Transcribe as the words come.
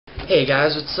Hey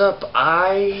guys, what's up?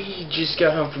 I just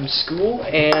got home from school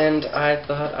and I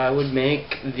thought I would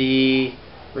make the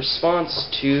response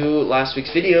to last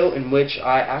week's video in which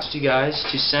I asked you guys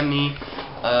to send me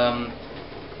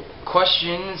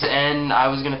questions, and I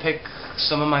was going to pick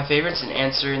some of my favorites and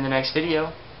answer in the next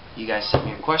video. You guys sent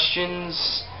me your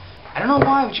questions. I don't know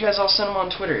why, but you guys all sent them on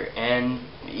Twitter, and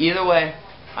either way,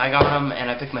 I got them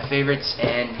and I picked my favorites,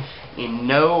 and in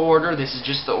no order, this is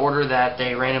just the order that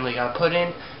they randomly got put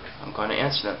in. I'm going to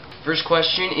answer them. First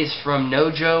question is from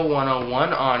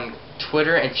Nojo101 on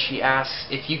Twitter, and she asks,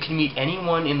 if you could meet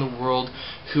anyone in the world,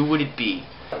 who would it be?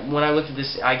 When I looked at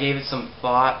this, I gave it some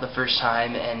thought the first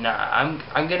time, and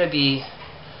I'm going to be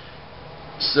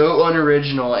so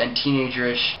unoriginal and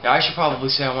teenagerish. I should probably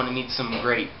say I want to meet some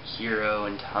great hero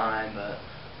in time, but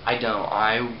I don't.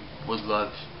 I would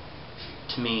love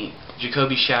to meet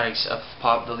Jacoby Shaddix,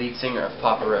 the lead singer of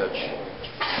Papa Roach.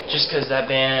 Just because that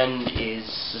band is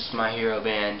just my hero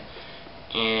band,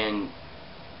 and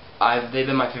they've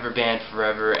been my favorite band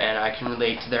forever, and I can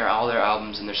relate to all their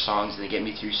albums and their songs, and they get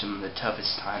me through some of the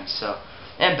toughest times,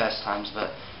 and best times.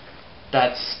 But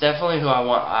that's definitely who I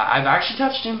want. I've actually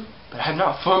touched him, but I have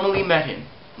not formally met him.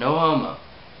 No homo,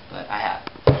 but I have.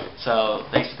 So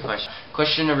thanks for the question.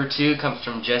 Question number 2 comes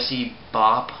from Jesse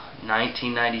Bop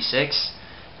 1996.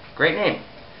 Great name.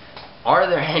 Are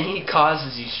there any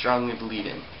causes you strongly believe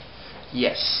in?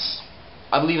 Yes.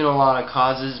 I believe in a lot of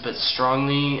causes, but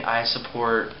strongly I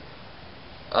support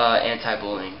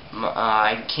anti-bullying.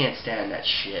 I can't stand that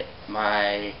shit.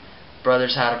 My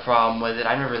brother's had a problem with it.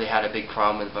 I've never really had a big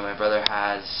problem with it, but my brother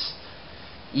has.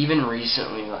 Even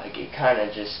recently, like, it kind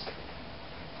of just...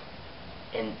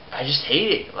 And I just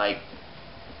hate it. Like,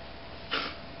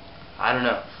 I don't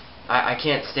know. I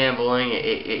can't stand bullying.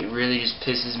 It really just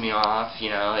pisses me off, you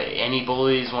know. Any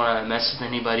bullies want to mess with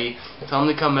anybody, tell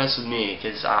them to come mess with me,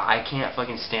 because I can't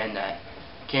fucking stand that.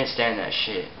 Can't stand that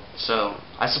shit. So,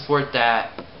 I support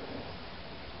that.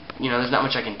 You know, there's not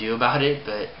much I can do about it,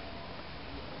 but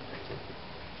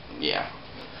yeah.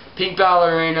 Pink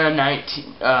Ballerina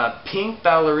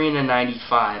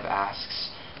 95 asks,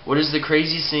 what is the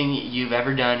craziest thing you've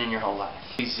ever done in your whole life?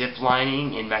 Zip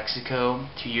lining in Mexico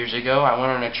 2 years ago. I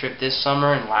went on a trip this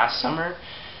summer and last summer.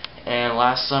 And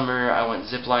last summer I went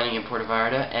zip lining in Puerto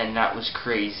Vallarta, and that was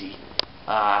crazy.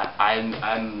 I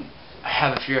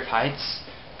have a fear of heights,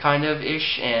 kind of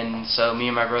ish, and so me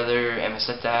and my brother and my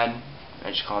stepdad, I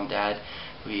just call him Dad,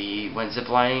 we went zip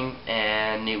lining,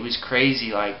 and it was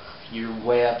crazy. Like, you're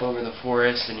way up over the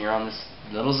forest and you're on this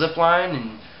little zip line,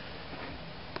 and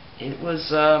it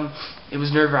was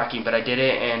nerve-wracking, but I did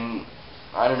it, and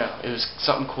I don't know, it was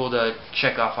something cool to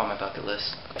check off on my bucket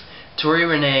list. Tori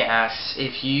Renee asks,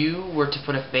 if you were to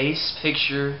put a face,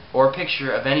 picture, or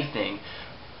picture of anything,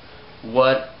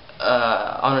 what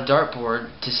on a dartboard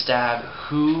to stab,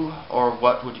 who or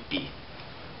what would it be?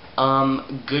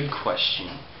 Good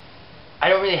question. I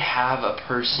don't really have a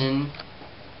person,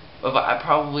 but I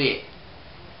probably,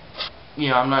 you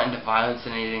know, I'm not into violence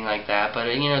and anything like that, but,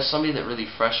 you know, somebody that really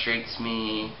frustrates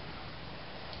me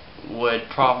would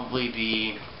probably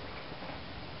be,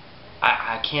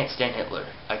 I can't stand Hitler.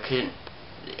 I couldn't,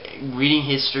 reading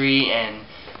history and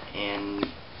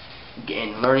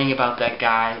learning about that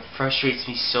guy frustrates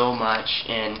me so much,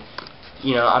 and,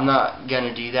 you know, I'm not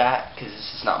gonna do that because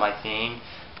this is not my thing,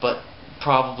 but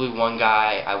probably one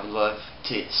guy I would love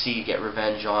to see get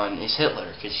revenge on is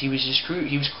Hitler, because he was just cruel.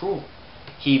 He was cruel.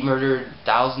 He murdered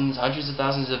thousands, hundreds of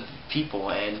thousands of people,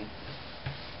 and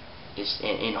just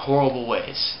in horrible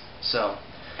ways. So,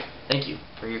 thank you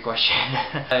for your question.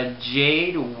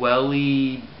 Jade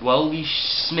Welly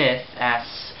Smith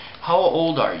asks, how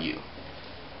old are you?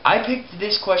 I picked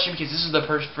this question because this is the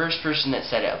first person that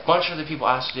said it. A bunch of other people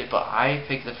asked it, but I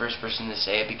picked the first person to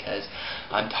say it because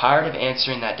I'm tired of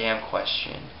answering that damn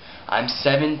question. I'm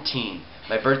 17.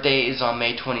 My birthday is on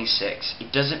May 26th.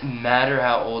 It doesn't matter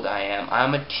how old I am.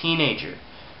 I'm a teenager.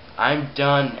 I'm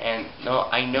done, and no,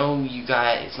 I know you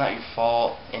guys, it's not your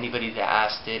fault, anybody that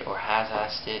asked it or has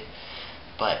asked it,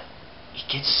 but it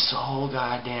gets so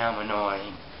goddamn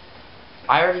annoying.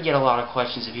 I already get a lot of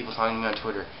questions of people talking to me on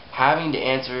Twitter. Having to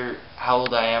answer how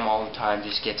old I am all the time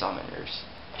just gets on my nerves.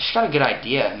 I just got a good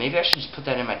idea. Maybe I should just put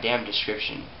that in my damn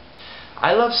description.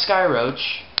 I love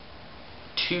SkyRoach.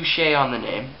 Touche on the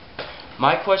name.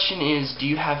 My question is, do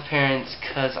you have parents?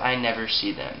 Because I never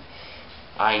see them.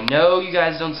 I know you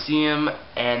guys don't see them,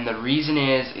 and the reason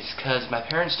is because my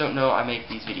parents don't know I make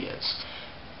these videos.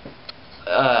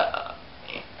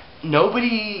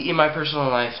 Nobody in my personal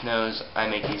life knows I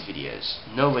make these videos.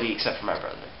 Nobody except for my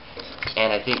brother.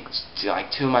 And I think,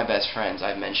 like, 2 of my best friends,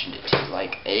 I've mentioned it to.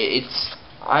 Like, I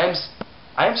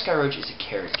iamskyroach is a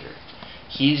character.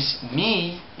 He's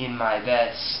me in my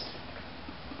best,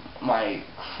 my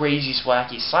crazy,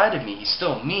 wacky side of me. He's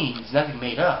still me. He's nothing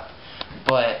made up.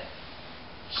 But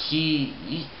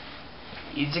he's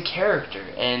a character,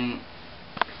 and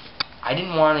I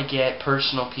didn't want to get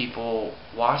personal people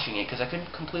watching it because I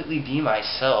couldn't completely be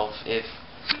myself if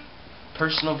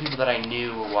personal people that I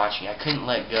knew were watching. I couldn't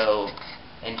let go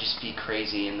and just be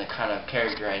crazy in the kind of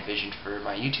character I envisioned for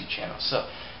my YouTube channel. So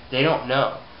they don't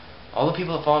know. All the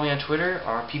people that follow me on Twitter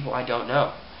are people I don't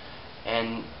know,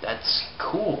 and that's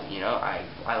cool. You know, I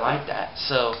like that.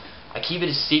 So I keep it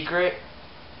a secret.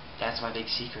 That's my big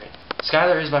secret.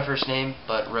 Skylar is my first name,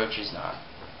 but Roach is not.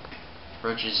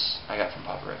 Roach is I got from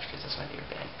Papa Roach because that's my favorite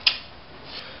band.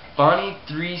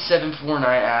 Bonnie3749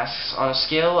 asks, on a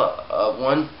scale of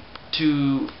 1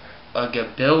 to a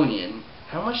gabillion,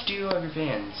 how much do you love your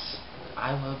fans?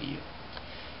 I love you.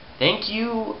 Thank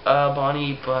you,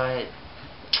 Bonnie, but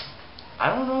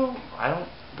I don't know.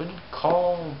 Wouldn't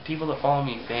call people that follow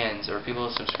me fans or people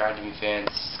that subscribe to me fans,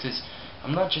 because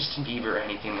I'm not Justin Bieber or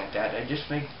anything like that. I just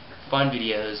make fun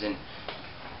videos, and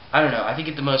I don't know. I think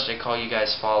at the most I call you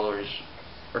guys followers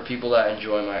or people that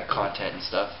enjoy my content and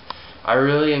stuff. I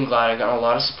really am glad I've gotten a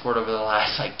lot of support over the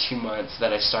last like 2 months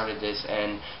that I started this,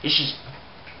 and it's just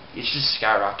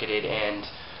skyrocketed, and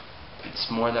it's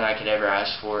more than I could ever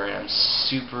ask for, and I'm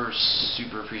super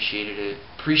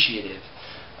appreciative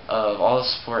of all the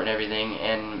support and everything,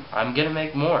 and I'm gonna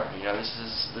make more. You know, this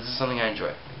is something I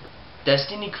enjoy.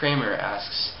 Destiny Kramer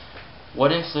asks,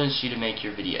 what influenced you to make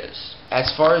your videos?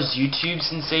 As far as YouTube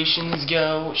sensations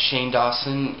go, Shane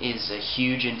Dawson is a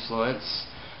huge influence.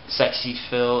 Sexy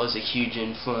Phil is a huge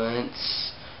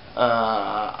influence.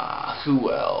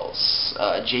 Who else?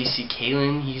 JC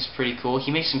Kalen, he's pretty cool.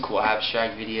 He makes some cool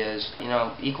abstract videos. You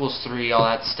know, Equals 3, all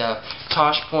that stuff.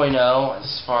 Tosh.0,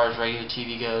 as far as regular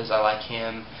TV goes, I like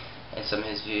him and some of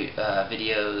his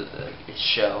videos, his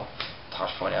show,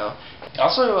 Tosh.0.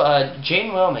 Also,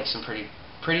 Jaden Well makes some pretty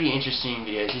interesting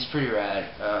videos. He's pretty rad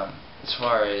as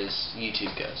far as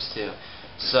YouTube goes too.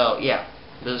 So yeah,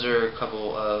 those are a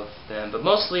couple of them, but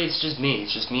mostly it's just me.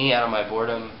 It's just me out of my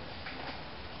boredom,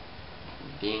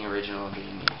 being original and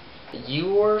being me.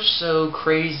 You're So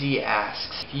Crazy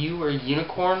asks, if you were a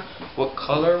unicorn, what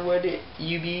color would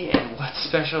you be and what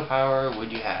special power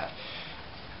would you have?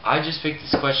 I just picked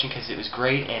this question because it was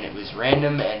great and it was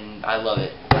random and I love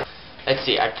it. Let's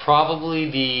see, I'd probably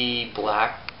be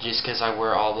black, just because I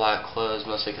wear all black clothes,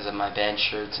 mostly because of my band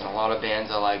shirts, and a lot of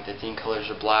bands I like, the theme colors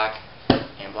are black,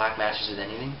 and black matches with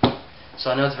anything.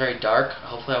 So I know it's very dark.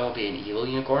 Hopefully I won't be an evil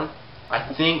unicorn.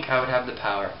 I think I would have the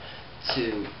power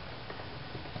to,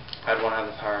 I'd want to have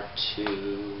the power to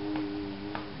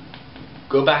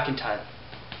go back in time.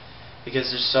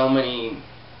 Because there's so many,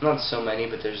 not so many,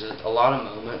 but there's a lot of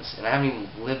moments, and I haven't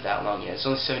even lived that long yet. It's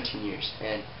only 17 years,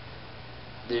 and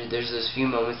there's those few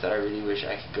moments that I really wish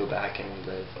I could go back and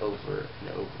relive over and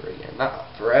over again.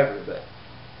 Not forever, but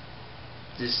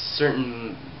there's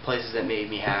certain places that made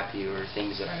me happy or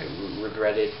things that I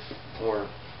regretted. Or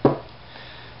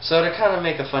so to kind of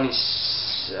make a funny,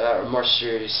 more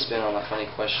serious spin on a funny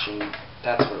question,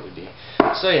 that's what it would be.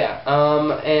 So yeah,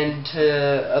 and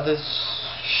other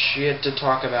shit to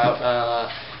talk about.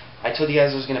 I told you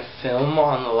guys I was going to film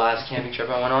on the last camping trip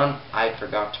I went on. I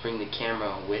forgot to bring the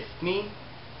camera with me.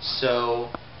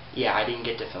 So, yeah, I didn't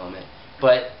get to film it.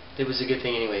 But it was a good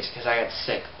thing anyways, because I got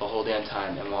sick the whole damn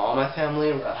time. And while all my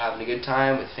family were having a good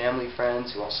time with family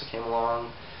friends who also came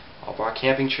along, all brought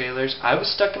camping trailers, I was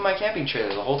stuck in my camping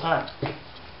trailer the whole time,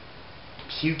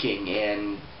 puking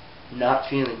and not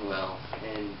feeling well,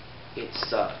 and it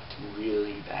sucked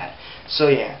really bad. So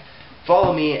yeah,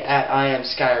 follow me at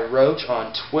iamskyroach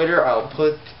on Twitter. I'll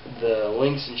put the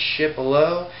links and shit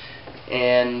below.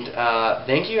 And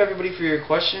thank you everybody for your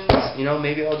questions. You know,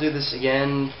 maybe I'll do this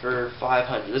again for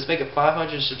 500. Let's make it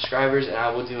 500 subscribers, and I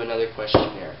will do another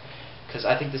questionnaire, because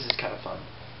I think this is kind of fun.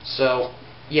 So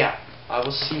yeah, I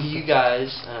will see you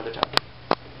guys another time.